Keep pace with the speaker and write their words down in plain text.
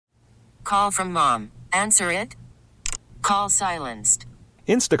call from mom. Answer it. Call silenced.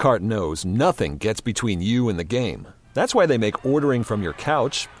 Instacart knows nothing gets between you and the game. That's why they make ordering from your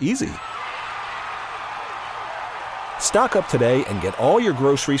couch easy. Stock up today and get all your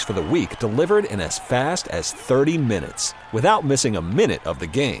groceries for the week delivered in as fast as 30 minutes without missing a minute of the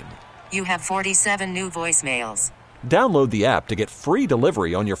game. You have 47 new voicemails. Download the app to get free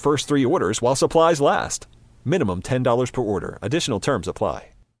delivery on your first 3 orders while supplies last. Minimum $10 per order. Additional terms apply.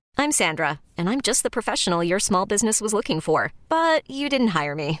 I'm Sandra, and I'm just the professional your small business was looking for. But you didn't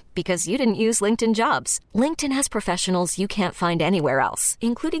hire me because you didn't use LinkedIn Jobs. LinkedIn has professionals you can't find anywhere else,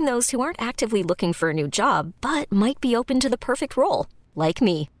 including those who aren't actively looking for a new job, but might be open to the perfect role, like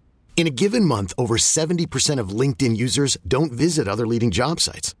me. In a given month, over 70% of LinkedIn users don't visit other leading job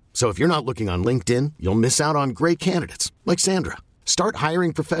sites. So if you're not looking on LinkedIn, you'll miss out on great candidates like Sandra. Start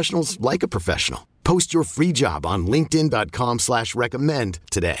hiring professionals like a professional. Post your free job on linkedin.com/recommend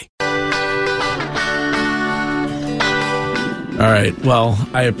today. All right. Well,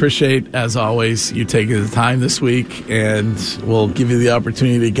 I appreciate, as always, you taking the time this week, and we'll give you the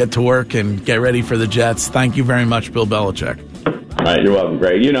opportunity to get to work and get ready for the Jets. Thank you very much, Bill Belichick. All right, you're welcome,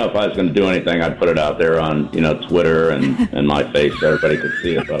 Greg. If I was going to do anything, I'd put it out there on, Twitter and my face so everybody could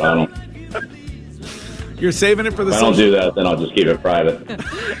see it, but I don't. You're saving it for the If I don't do that, then I'll just keep it private.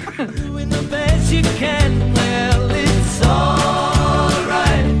 Doing the best you can, well, it's all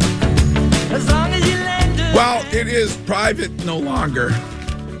right. As long as you lend. Well, it is private no longer.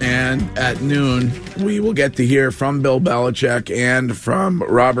 And at noon, we will get to hear from Bill Belichick and from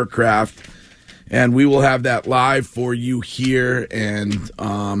Robert Kraft. And we will have that live for you here and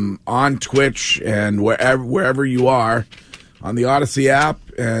on Twitch and wherever you are. On the Odyssey app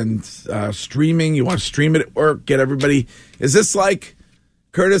and streaming. You want to stream it at work, get everybody. Is this like,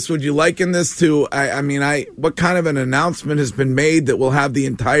 Curtis, would you liken this to, what kind of an announcement has been made that will have the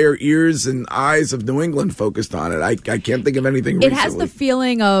entire ears and eyes of New England focused on it? I can't think of anything recently. It has the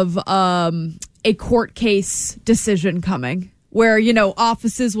feeling of a court case decision coming. Where,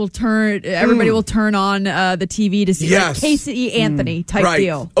 offices will everybody will turn on the TV to see like Casey Anthony type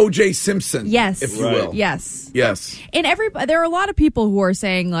deal. O.J. Simpson, yes, if you will. Yes. And there are a lot of people who are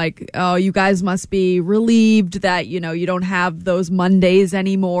saying, like, oh, you guys must be relieved that, you don't have those Mondays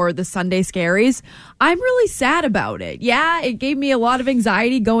anymore, the Sunday scaries. I'm really sad about it. Yeah, it gave me a lot of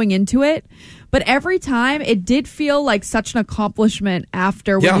anxiety going into it. But every time it did feel like such an accomplishment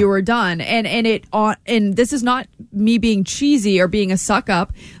after when you were done. And this is not me being cheesy or being a suck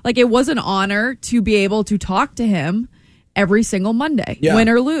up. Like, it was an honor to be able to talk to him every single Monday, win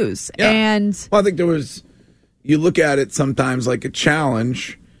or lose. Yeah. And I think you look at it sometimes like a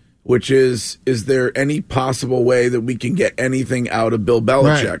challenge, which is there any possible way that we can get anything out of Bill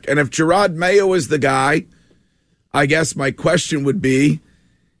Belichick? Right. And if Gerard Mayo is the guy, I guess my question would be,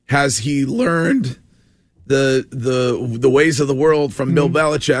 has he learned the ways of the world from Bill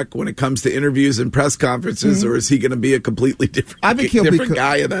Belichick when it comes to interviews and press conferences, or is he going to be a completely different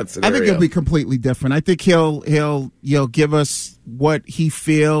guy in that scenario? I think he'll be completely different. I think he'll give us what he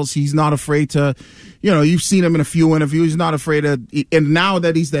feels. He's not afraid to, you've seen him in a few interviews. He's not afraid of, and now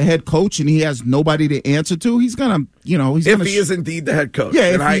that he's the head coach and he has nobody to answer to, he's gonna, he is indeed the head coach.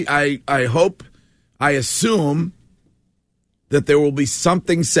 Yeah, and I assume that there will be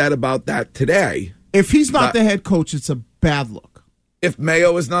something said about that today. If he's not the head coach, it's a bad look. If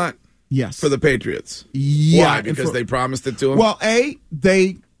Mayo is not? Yes. For the Patriots? Yeah. Why? Because they promised it to him? Well,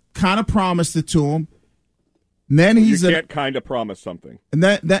 they kind of promised it to him. And then you can't kind of promise something. And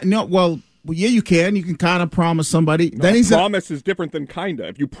yeah, you can. You can kind of promise somebody. No, then promise is different than kind of.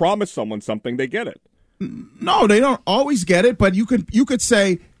 If you promise someone something, they get it. No, they don't always get it, but you could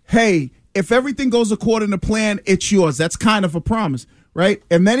say, hey, if everything goes according to plan, it's yours. That's kind of a promise, right?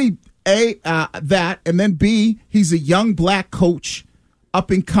 And then that, and then B, he's a young black coach, up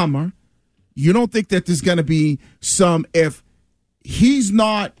and comer. You don't think that there's going to be if he's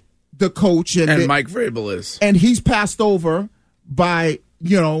not the coach and Mike Vrabel is, and he's passed over by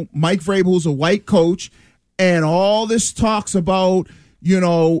Mike Vrabel, who's a white coach, and all this talks about.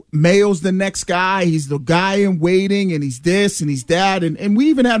 Mayo's the next guy. He's the guy in waiting, and he's this, and he's that. And we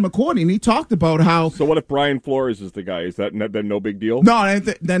even had McCourty, and he talked about how... So what if Brian Flores is the guy? Is that then no big deal? No,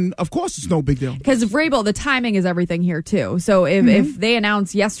 then of course it's no big deal. Because Vrabel, the timing is everything here, too. So if they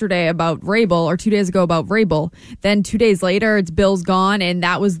announced yesterday about Vrabel, or 2 days ago about Vrabel, then 2 days later, it's Bill's gone, and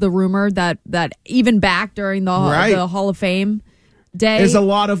that was the rumor that even back during the Hall of Fame day... There's a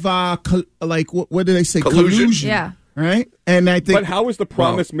lot of, what did they say? Collusion. Yeah. right? And I think. But how is the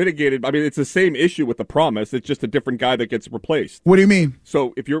promise mitigated? I mean, it's the same issue with the promise. It's just a different guy that gets replaced. What do you mean?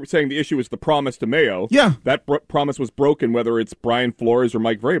 So if you're saying the issue is the promise to Mayo, yeah, that promise was broken, whether it's Brian Flores or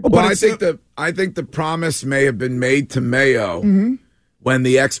Mike Vrabel. Well, I think the promise may have been made to Mayo when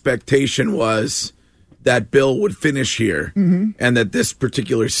the expectation was that Bill would finish here and that this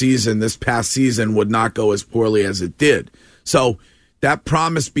particular season, this past season, would not go as poorly as it did. So that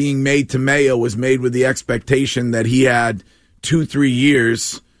promise being made to Mayo was made with the expectation that he had 2-3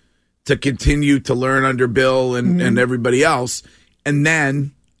 years to continue to learn under Bill and everybody else. And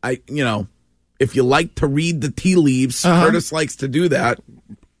then, if you like to read the tea leaves, Curtis likes to do that.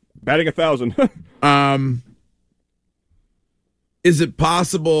 Batting 1,000. Is it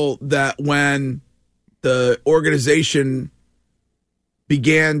possible that when the organization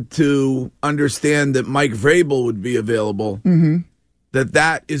began to understand that Mike Vrabel would be available,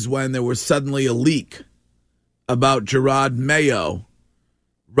 that is when there was suddenly a leak about Gerard Mayo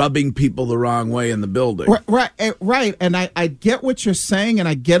rubbing people the wrong way in the building? Right. And I get what you're saying, and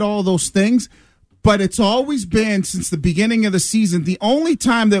I get all those things, but it's always been, since the beginning of the season, the only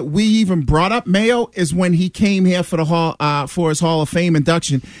time that we even brought up Mayo is when he came here for for his Hall of Fame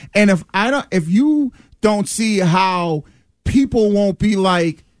induction. And if you don't see how people won't be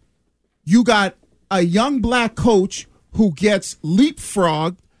like, you got a young black coach who gets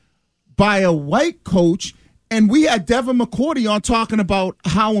leapfrogged by a white coach, and we had Devin McCourty on talking about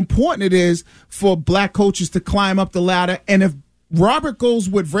how important it is for black coaches to climb up the ladder. And if Robert goes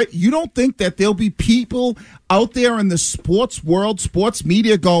with you don't think that there'll be people out there in the sports world, sports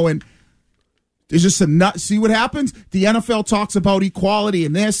media going, there's just a nut. See what happens? The NFL talks about equality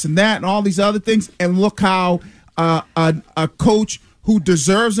and this and that and all these other things, and look how a coach who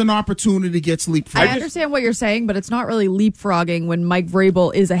deserves an opportunity gets leapfrogged. I understand what you're saying, but it's not really leapfrogging when Mike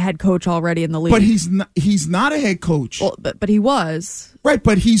Vrabel is a head coach already in the league. But he's not a head coach. Well, but he was. Right,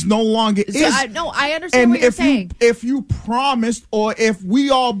 but he's no longer is. I understand what you're saying. If you promised, or if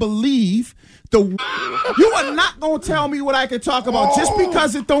we all believe, you are not going to tell me what I can talk about just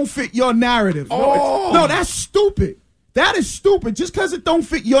because it don't fit your narrative. No, that's stupid. That is stupid. Just because it don't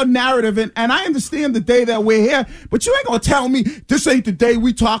fit your narrative, and I understand the day that we're here, but you ain't going to tell me this ain't the day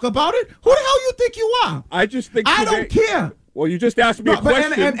we talk about it. Who the hell you think you are? I just think I don't care. Well, you just asked me a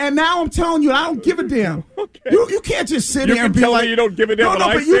question. And now I'm telling you, I don't give a damn. Okay. You can't just sit here and be tell like, me you don't give a damn what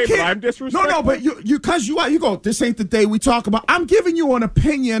I say, but I'm disrespectful. No, but you go, this ain't the day we talk about. I'm giving you an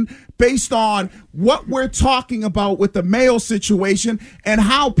opinion based on what we're talking about with the Mayo situation and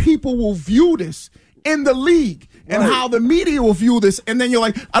how people will view this in the league. And how the media will view this, and then you're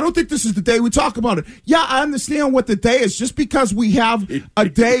like, I don't think this is the day we talk about it. Yeah, I understand what the day is. Just because we have a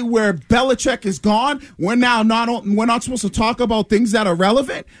day where Belichick is gone, we're not supposed to talk about things that are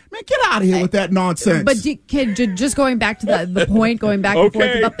relevant. Man, get out of here with that nonsense. But just going back to the point, going back and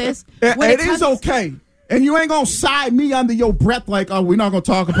forth about this, it is okay. And you ain't going to sigh me under your breath like, oh, we're not going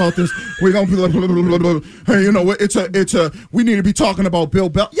to talk about this. We're going to be like, blah, blah, blah, blah. Hey, you know what? We need to be talking about Bill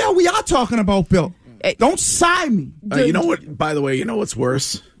Bell. Yeah, we are talking about Bill. Don't sigh me. You know what? By the way, you know what's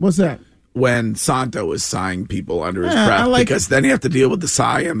worse? What's that? When Santo is sighing people under his breath, because then you have to deal with the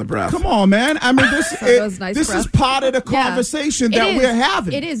sigh and the breath. Come on, man. I mean, this is part of the conversation that we're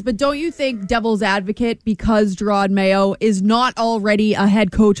having. It is, but don't you think devil's advocate, because Gerard Mayo is not already a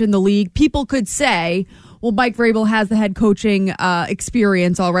head coach in the league, people could say, well, Mike Vrabel has the head coaching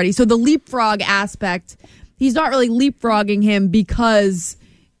experience already. So the leapfrog aspect, he's not really leapfrogging him because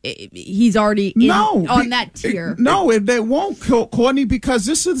he's already on that tier. They won't, Courtney, because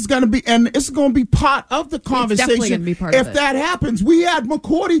this is going to be, and it's going to be part of the conversation. It's definitely going to be part of it. If that happens, we had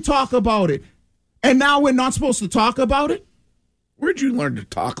McCourty talk about it, and now we're not supposed to talk about it? Where'd you learn to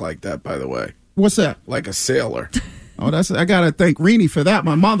talk like that, by the way? What's that? Like a sailor. I got to thank Reenie for that,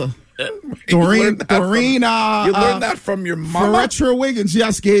 my mother. Doreen, you learned that from your mama? Ferretra Wiggins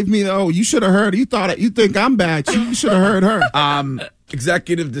just gave me you should have heard. You think I'm bad. You should have heard her.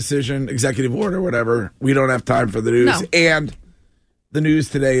 Executive decision, executive order, whatever. We don't have time for the news. No. And the news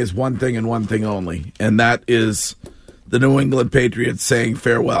today is one thing and one thing only, and that is the New England Patriots saying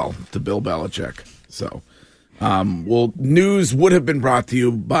farewell to Bill Belichick. So, news would have been brought to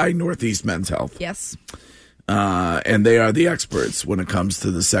you by Northeast Men's Health. Yes. And they are the experts when it comes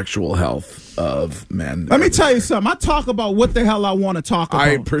to the sexual health of men. Let me tell you something. I talk about what the hell I want to talk about.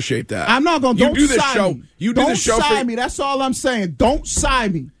 I appreciate that. I'm not going to. Don't do this sigh show. me. You do don't the show sigh me. That's all I'm saying. Don't sigh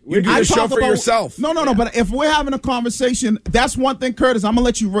me. You do the show for yourself. No. But if we're having a conversation, that's one thing, Curtis. I'm going to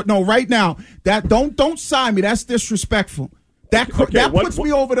let you know right now that don't sigh me. That's disrespectful. That puts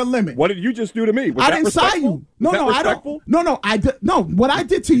me over the limit. What did you just do to me? Was I that didn't sigh respectful? you. Was that respectful? I did. No, what I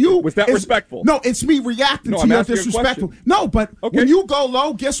did to you was that respectful? No, it's me reacting to your disrespectful. No, but when you go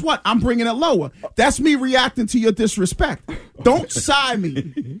low, guess what? I'm bringing it lower. That's me reacting to your disrespect. Don't sigh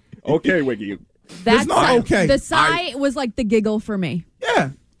me. Okay, Wiggy. That's not okay. The sigh was like the giggle for me.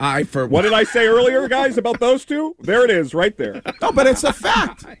 Yeah. What did I say earlier, guys, about those two? There it is, right there. No, but it's a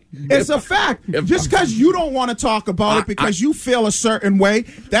fact. It's a fact. Just because you don't want to talk about it because you feel a certain way,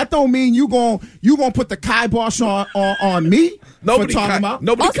 that don't mean you gonna put the kibosh on me. Nobody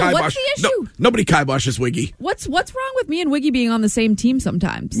what's the issue? Nobody kiboshes Wiggy. What's wrong with me and Wiggy being on the same team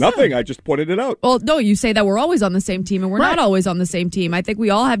sometimes? Nothing. I just pointed it out. Well, no, you say that we're always on the same team, and we're not always on the same team. I think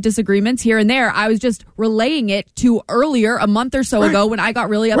we all have disagreements here and there. I was just relaying it to earlier, a month or so ago, when I got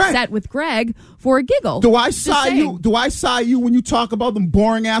really upset with Greg for a giggle. Do I sigh you? Do I sigh you when you talk about them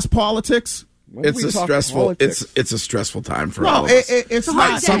boring ass politics? It's a stressful. It's a stressful time for all of us. It's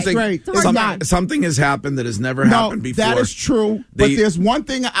not something has happened that has never happened before. That is true. But there's one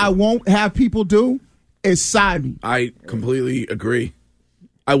thing I won't have people do is sigh me. I completely agree.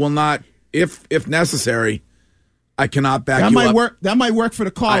 I will not, if necessary. I cannot back you up. That might work for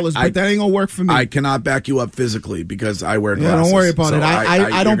the callers, but that ain't gonna work for me. I cannot back you up physically because I wear glasses. Yeah, don't worry about it.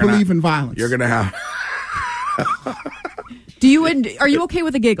 I don't believe in violence. You're gonna have. Are you okay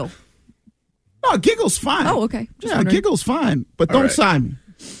with a giggle? No, giggle's fine. Oh, okay. Giggle's fine, but don't sign me.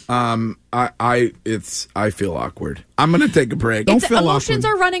 I feel awkward. I'm gonna take a break. Emotions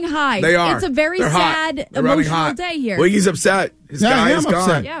are running high. They are. It's a very sad, emotional day here. Wiggy's upset. His guy is gone.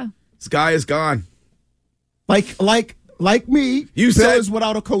 Upset. Yeah. His guy is gone. Like me, you Bill said is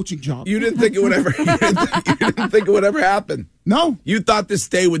without a coaching job. You didn't think it would ever. You didn't think it would ever happen. No, you thought this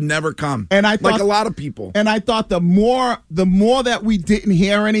day would never come. And I thought, like a lot of people. And I thought the more that we didn't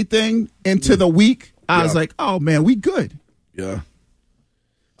hear anything into the week, I was like, oh man, we good. Yeah.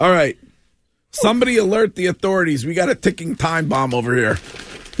 All right. Somebody alert the authorities. We got a ticking time bomb over here.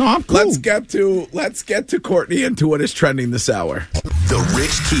 No, I'm cool. Let's get to Courtney and to what is trending this hour. The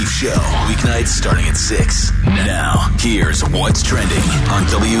Rich Keefe Show, weeknights starting at 6. Now, here's what's trending on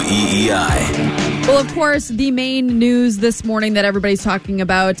WEEI. Well, of course, the main news this morning that everybody's talking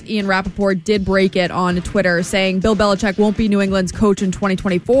about, Ian Rappaport did break it on Twitter, saying Bill Belichick won't be New England's coach in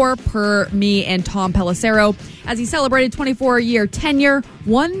 2024, per me and Tom Pelissero, as he celebrated 24-year tenure.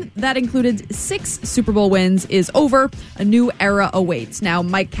 One that included 6 Super Bowl wins is over. A new era awaits. Now,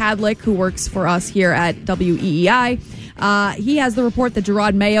 Mike Kadlick, who works for us here at WEEI, he has the report that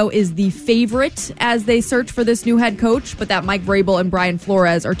Gerard Mayo is the favorite as they search for this new head coach, but that Mike Vrabel and Brian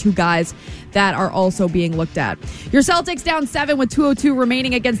Flores are 2 guys that are also being looked at. Your Celtics down 7 with 2:02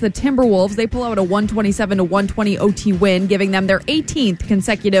 remaining against the Timberwolves. They pull out a 127-120 OT win, giving them their 18th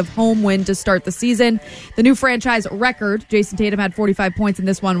consecutive home win to start the season. The new franchise record, Jason Tatum had 45 points in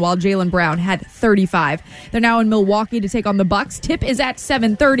this one, while Jaylen Brown had 35. They're now in Milwaukee to take on the Bucks. Tip is at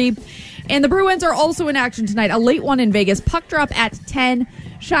 7:30. And the Bruins are also in action tonight. A late one in Vegas. Puck drop at 10.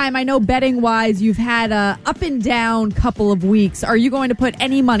 Shime, I know betting-wise you've had a up and down couple of weeks. Are you going to put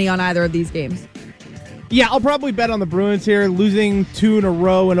any money on either of these games? Yeah, I'll probably bet on the Bruins here. Losing 2 in a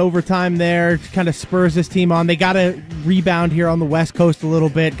row in overtime there kind of spurs this team on. They got to rebound here on the West Coast a little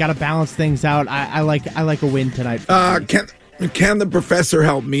bit. Got to balance things out. I like a win tonight. Can the professor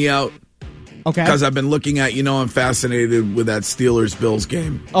help me out? Okay. Because I've been looking at, I'm fascinated with that Steelers-Bills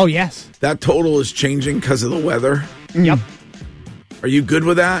game. Oh, yes. That total is changing because of the weather. Yep. Are you good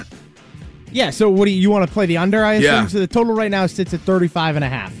with that? Yeah, so what do you want to play the under, I assume? Yeah. So the total right now sits at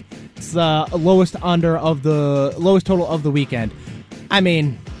 35.5. It's the lowest total of the weekend. I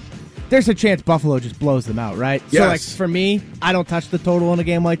mean, there's a chance Buffalo just blows them out, right? Yes. So, for me, I don't touch the total in a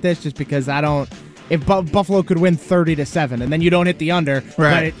game like this just because if Buffalo could win 30-7 and then you don't hit the under,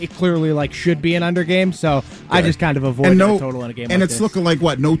 right. But it clearly should be an under game, so I just kind of avoid the total in a game like this. And it's looking like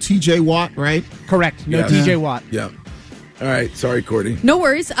what? No TJ Watt, right? Correct. No TJ Watt. Yeah. All right. Sorry, Courtney. No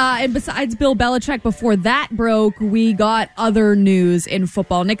worries. And besides Bill Belichick, before that broke, we got other news in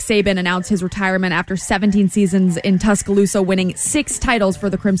football. Nick Saban announced his retirement after 17 seasons in Tuscaloosa, winning 6 titles for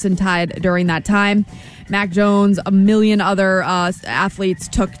the Crimson Tide during that time. Mac Jones, a million other athletes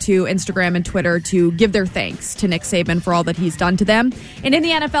took to Instagram and Twitter to give their thanks to Nick Saban for all that he's done to them. And in the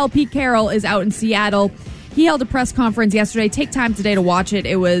NFL, Pete Carroll is out in Seattle. He held a press conference yesterday. Take time today to watch it.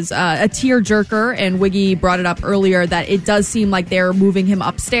 It was a tear-jerker, and Wiggy brought it up earlier that it does seem like they're moving him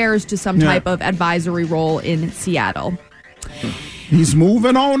upstairs to some type of advisory role in Seattle. He's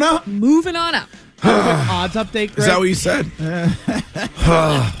moving on up. Moving on up. Odds update, Greg? Is that what you said?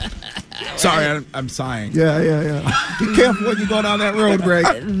 Sorry, I'm sighing. Yeah. Be careful when you go down that road, Greg.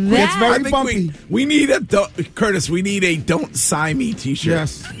 It's very bumpy. We need Curtis, we need a Don't Sigh Me t-shirt.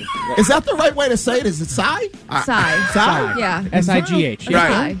 Yes. Is that the right way to say it? Is it sigh? Sigh. Yeah. S-I-G-H. Right.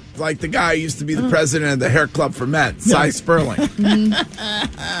 Sigh. Like the guy who used to be the president of the hair club for men, Cy Sperling. I'm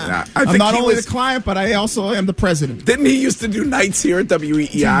not only the client, but I also am the president. Didn't he used to do nights here at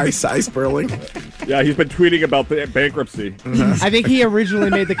WEEI, Cy Sperling? Yeah, he's been tweeting about the bankruptcy. I think he originally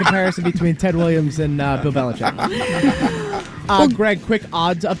made the comparison between Ted Williams and Bill Belichick. Greg, quick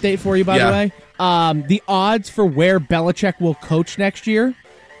odds update for you, by the way. The odds for where Belichick will coach next year.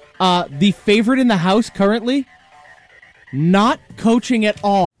 The favorite in the house currently, not coaching at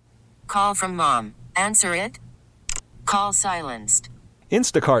all. Call from mom. Answer it. Call silenced.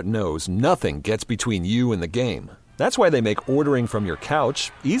 Instacart knows nothing gets between you and the game. That's why they make ordering from your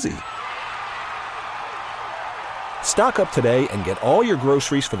couch easy. Stock up today and get all your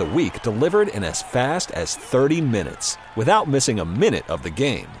groceries for the week delivered in as fast as 30 minutes without missing a minute of the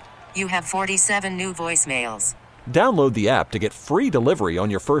game. You have 47 new voicemails. Download the app to get free delivery on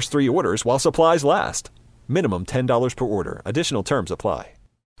your first 3 orders while supplies last. Minimum $10 per order. Additional terms apply.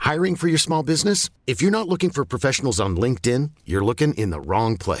 Hiring for your small business? If you're not looking for professionals on LinkedIn, you're looking in the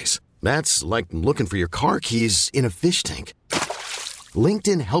wrong place. That's like looking for your car keys in a fish tank.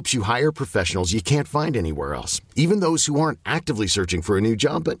 LinkedIn helps you hire professionals you can't find anywhere else, even those who aren't actively searching for a new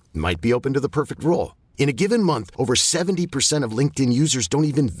job but might be open to the perfect role. In a given month, over 70% of LinkedIn users don't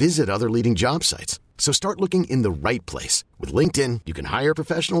even visit other leading job sites. So start looking in the right place. With LinkedIn, you can hire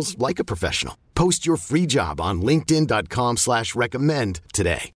professionals like a professional. Post your free job on linkedin.com/recommend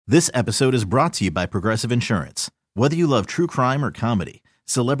today. This episode is brought to you by Progressive Insurance. Whether you love true crime or comedy,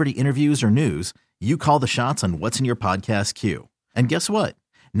 celebrity interviews or news, you call the shots on what's in your podcast queue. And guess what?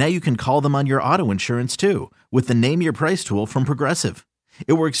 Now you can call them on your auto insurance too with the Name Your Price tool from Progressive.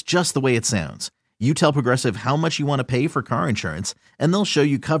 It works just the way it sounds. You tell Progressive how much you want to pay for car insurance, and they'll show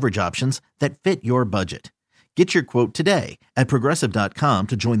you coverage options that fit your budget. Get your quote today at Progressive.com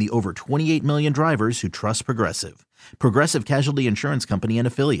to join the over 28 million drivers who trust Progressive. Progressive Casualty Insurance Company and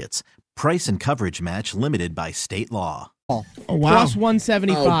Affiliates. Price and coverage match limited by state law. Oh, wow. Plus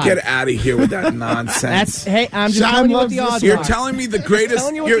 175. Oh, get out of here with that nonsense. I'm just telling you what the odds are. You're telling me the greatest.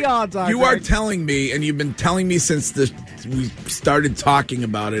 Telling you what the odds are. You are telling me, and you've been telling me since we started talking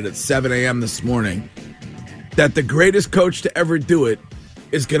about it at 7 a.m. this morning, that the greatest coach to ever do it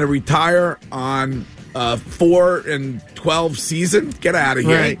is going to retire on 4-12 season. Get out of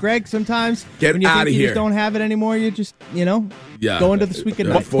here, Right, Greg. Sometimes get when you out think of you here. just don't have it anymore, you just go into the sweet good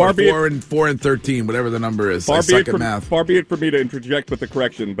night. 4-13, whatever the number is. I suck at math. Far be it for me to interject with the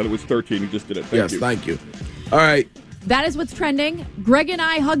correction, but it was 13. You just did it. Thank you. All right. That is what's trending. Greg and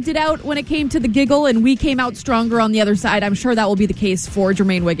I hugged it out when it came to the giggle, and we came out stronger on the other side. I'm sure that will be the case for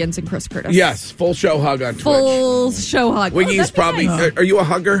Jermaine Wiggins and Chris Curtis. Yes, full show hug on Twitch. Full show hug. Wiggy's probably. Nice. Are you a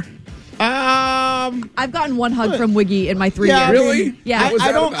hugger? I've gotten one hug from Wiggy in my 3 years. Really? Yeah,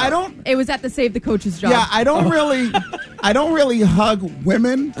 I don't. It was at the Save the Coach's job. Yeah, I don't really hug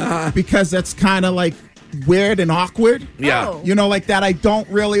women because that's kind of like weird and awkward. Yeah. Oh. You know, like that. I don't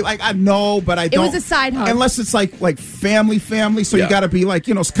really like. I know, but I don't. It was a side hug. Unless it's like family. So you got to be like,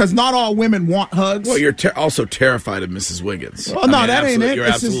 because not all women want hugs. Well, you're also terrified of Mrs. Wiggins. Oh no, that ain't it. You're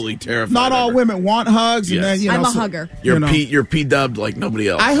It's absolutely just, terrified. Not all women want hugs, and then I'm a hugger. You're P-dubbed like nobody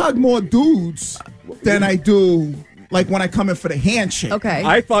else. I hug more dudes than I do like when I come in for the handshake. Okay.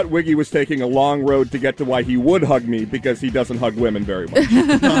 I thought Wiggy was taking a long road to get to why he would hug me because he doesn't hug women very much.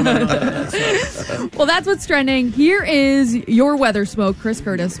 Well, that's what's trending. Here is your weather smoke, Chris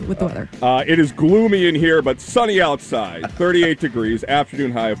Curtis, with the weather. It is gloomy in here, but sunny outside. 38 degrees,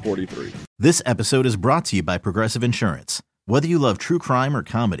 afternoon high of 43. This episode is brought to you by Progressive Insurance. Whether you love true crime or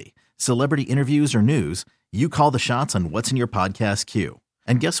comedy, celebrity interviews or news, you call the shots on what's in your podcast queue.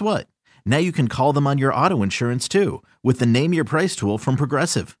 And guess what? Now you can call them on your auto insurance too with the Name Your Price tool from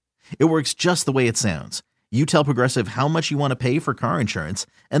Progressive. It works just the way it sounds. You tell Progressive how much you want to pay for car insurance,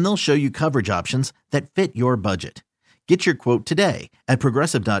 and they'll show you coverage options that fit your budget. Get your quote today at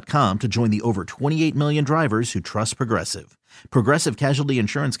Progressive.com to join the over 28 million drivers who trust Progressive. Progressive Casualty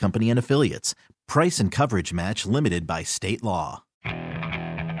Insurance Company and Affiliates. Price and coverage match limited by state law.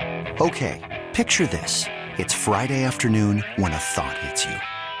 Okay, picture this. It's Friday afternoon when a thought hits you.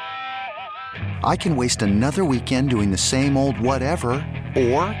 I can waste another weekend doing the same old whatever,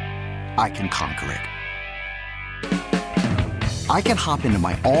 or I can conquer it. I can hop into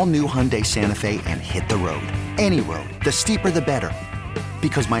my all-new Hyundai Santa Fe and hit the road. Any road. The steeper, the better.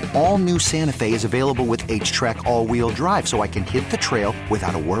 Because my all-new Santa Fe is available with H-Track all-wheel drive, so I can hit the trail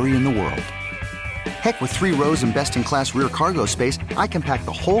without a worry in the world. Heck, with 3 rows and best-in-class rear cargo space, I can pack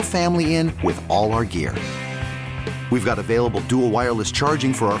the whole family in with all our gear. We've got available dual wireless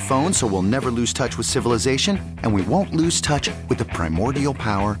charging for our phones, so we'll never lose touch with civilization, and we won't lose touch with the primordial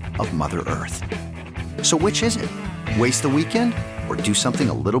power of Mother Earth. So which is it? Waste the weekend or do something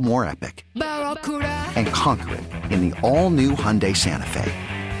a little more epic? And conquer it in the all-new Hyundai Santa Fe.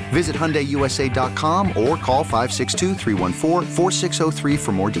 Visit HyundaiUSA.com or call 562-314-4603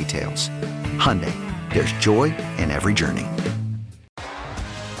 for more details. Hyundai, there's joy in every journey.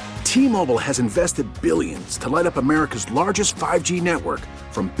 T-Mobile has invested billions to light up America's largest 5G network,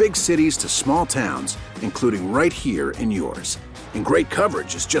 from big cities to small towns, including right here in yours. And great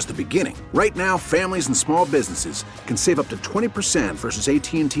coverage is just the beginning. Right now, families and small businesses can save up to 20% versus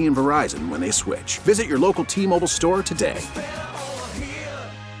AT&T and Verizon when they switch. Visit your local T-Mobile store today.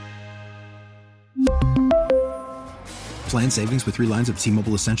 Plan savings with 3 lines of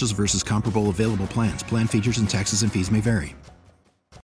T-Mobile Essentials versus comparable available plans. Plan features and taxes and fees may vary.